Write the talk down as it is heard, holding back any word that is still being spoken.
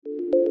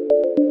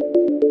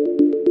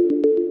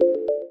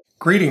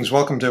Greetings,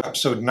 welcome to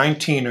episode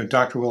 19 of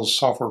Dr. Will's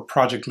Software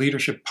Project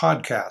Leadership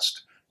Podcast,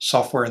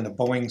 Software in the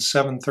Boeing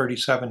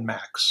 737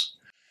 MAX.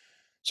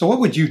 So what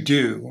would you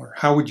do, or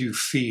how would you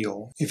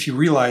feel, if you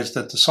realized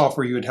that the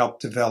software you had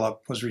helped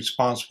develop was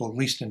responsible, at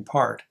least in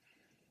part,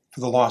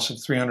 for the loss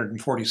of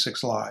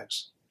 346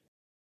 lives?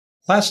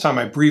 Last time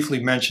I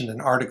briefly mentioned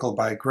an article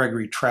by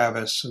Gregory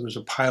Travis, who was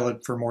a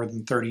pilot for more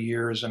than 30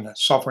 years and a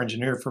software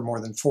engineer for more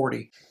than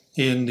 40,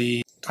 in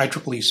the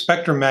IEEE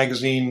Spectrum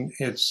magazine.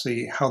 It's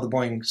How the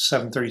Boeing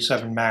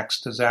 737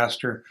 MAX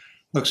Disaster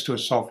Looks to a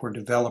Software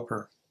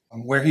Developer,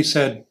 where he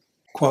said,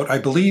 quote, "I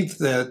believe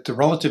that the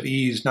relative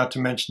ease, not to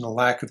mention the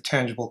lack of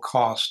tangible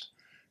cost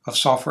of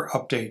software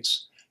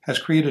updates, has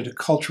created a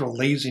cultural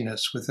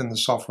laziness within the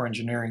software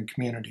engineering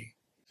community."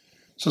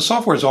 So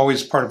software is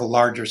always part of a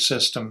larger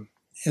system.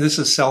 And this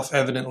is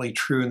self-evidently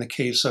true in the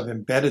case of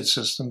embedded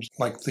systems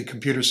like the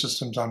computer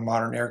systems on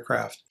modern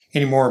aircraft.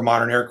 Anymore, a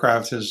modern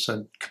aircraft is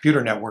a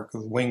computer network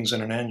with wings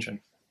and an engine,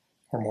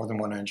 or more than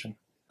one engine.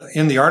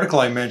 In the article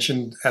I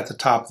mentioned at the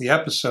top of the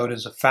episode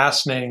is a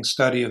fascinating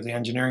study of the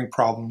engineering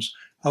problems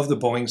of the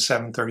Boeing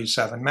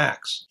 737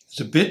 MAX.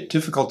 It's a bit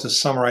difficult to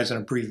summarize in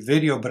a brief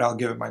video, but I'll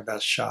give it my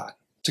best shot.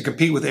 To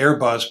compete with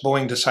Airbus,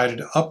 Boeing decided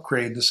to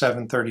upgrade the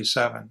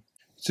 737.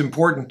 It's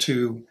important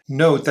to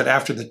note that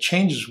after the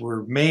changes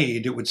were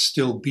made, it would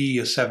still be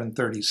a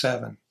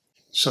 737.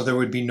 So there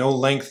would be no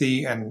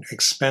lengthy and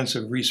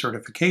expensive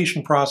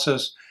recertification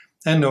process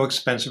and no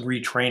expensive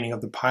retraining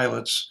of the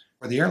pilots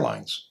or the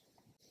airlines.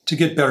 To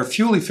get better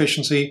fuel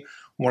efficiency,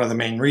 one of the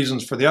main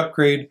reasons for the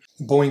upgrade,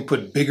 Boeing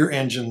put bigger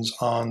engines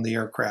on the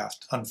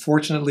aircraft.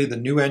 Unfortunately, the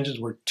new engines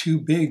were too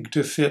big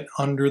to fit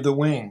under the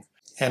wing,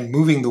 and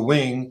moving the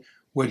wing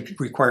would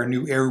require a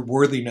new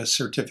airworthiness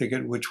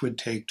certificate, which would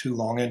take too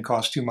long and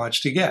cost too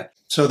much to get.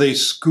 So they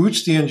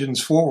scooched the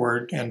engines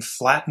forward and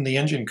flattened the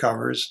engine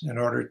covers in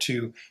order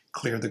to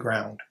clear the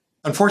ground.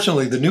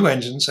 Unfortunately, the new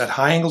engines at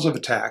high angles of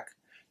attack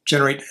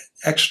generate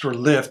extra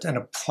lift and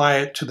apply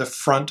it to the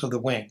front of the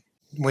wing.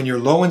 When you're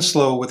low and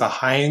slow with a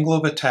high angle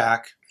of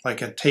attack,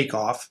 like at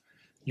takeoff,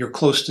 you're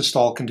close to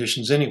stall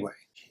conditions anyway.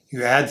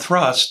 You add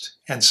thrust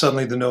and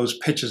suddenly the nose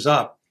pitches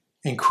up,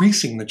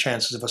 increasing the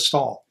chances of a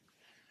stall.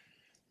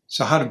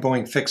 So how did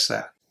Boeing fix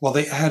that? Well,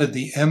 they added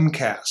the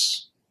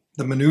MCAS,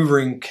 the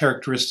Maneuvering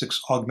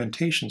Characteristics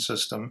Augmentation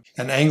System,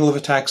 an angle of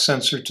attack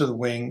sensor to the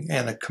wing,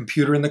 and a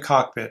computer in the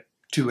cockpit,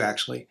 two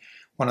actually,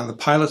 one on the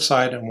pilot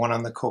side and one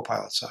on the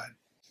co-pilot side.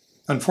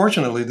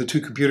 Unfortunately, the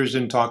two computers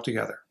didn't talk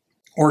together,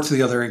 or to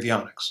the other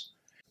avionics.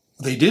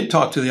 They did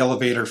talk to the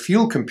elevator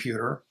field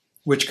computer,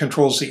 which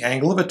controls the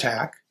angle of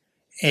attack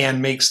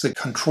and makes the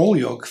control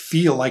yoke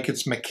feel like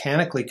it's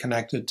mechanically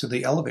connected to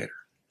the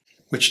elevator,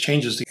 which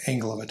changes the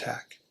angle of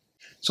attack.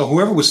 So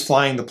whoever was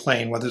flying the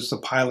plane, whether it's the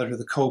pilot or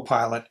the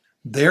co-pilot,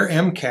 their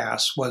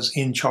MCAS was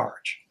in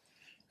charge.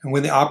 And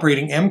when the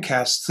operating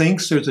MCAS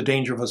thinks there's a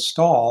danger of a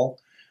stall,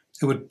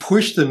 it would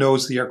push the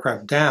nose of the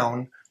aircraft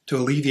down to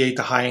alleviate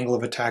the high angle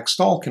of attack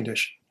stall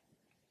condition.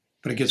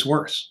 But it gets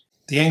worse.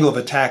 The angle of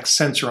attack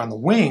sensor on the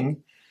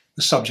wing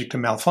is subject to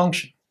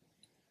malfunction.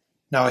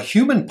 Now, a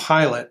human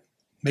pilot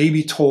may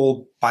be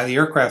told by the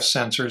aircraft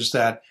sensors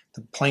that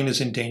the plane is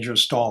in danger of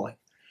stalling,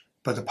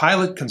 but the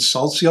pilot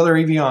consults the other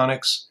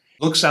avionics,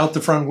 looks out the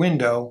front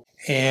window,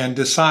 and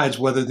decides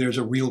whether there's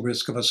a real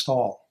risk of a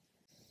stall.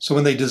 So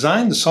when they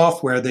designed the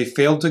software, they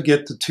failed to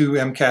get the two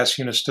MCAS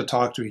units to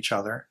talk to each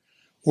other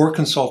or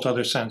consult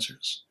other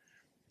sensors.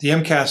 The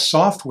MCAS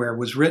software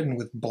was written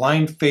with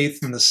blind faith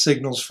in the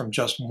signals from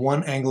just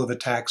one angle of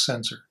attack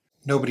sensor.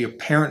 Nobody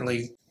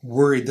apparently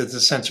worried that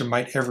the sensor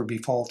might ever be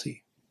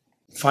faulty.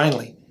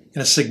 Finally,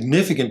 in a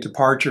significant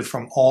departure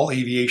from all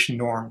aviation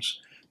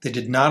norms, they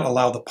did not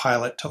allow the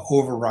pilot to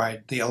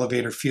override the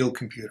elevator field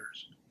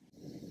computers.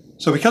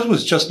 So because it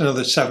was just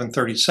another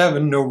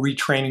 737, no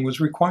retraining was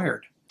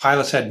required.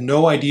 Pilots had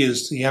no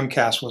ideas the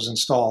MCAS was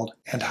installed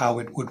and how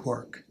it would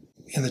work.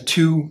 In the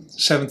two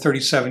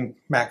 737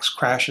 MAX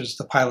crashes,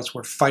 the pilots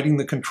were fighting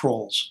the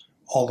controls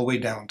all the way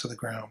down to the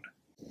ground.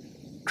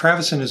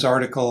 Travis in his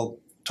article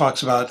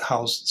talks about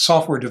how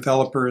software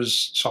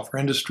developers,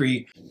 software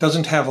industry,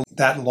 doesn't have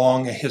that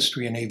long a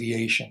history in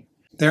aviation.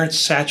 They aren't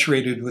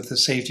saturated with the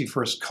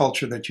safety-first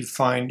culture that you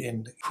find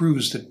in the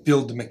crews that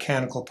build the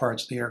mechanical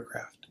parts of the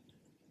aircraft.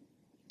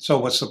 So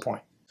what's the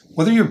point?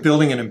 Whether you're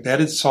building an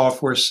embedded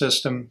software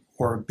system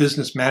or a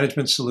business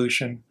management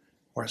solution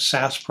or a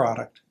SaaS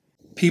product,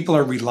 people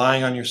are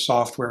relying on your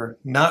software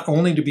not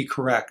only to be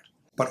correct,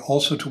 but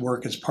also to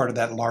work as part of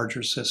that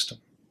larger system.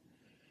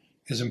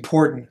 It is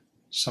important,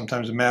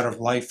 sometimes a matter of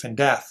life and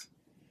death,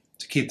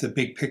 to keep the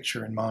big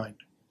picture in mind.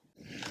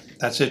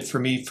 That's it for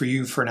me, for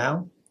you for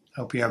now.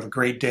 I hope you have a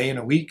great day and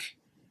a week.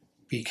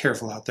 Be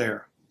careful out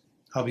there.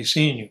 I'll be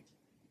seeing you.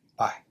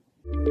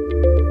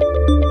 Bye.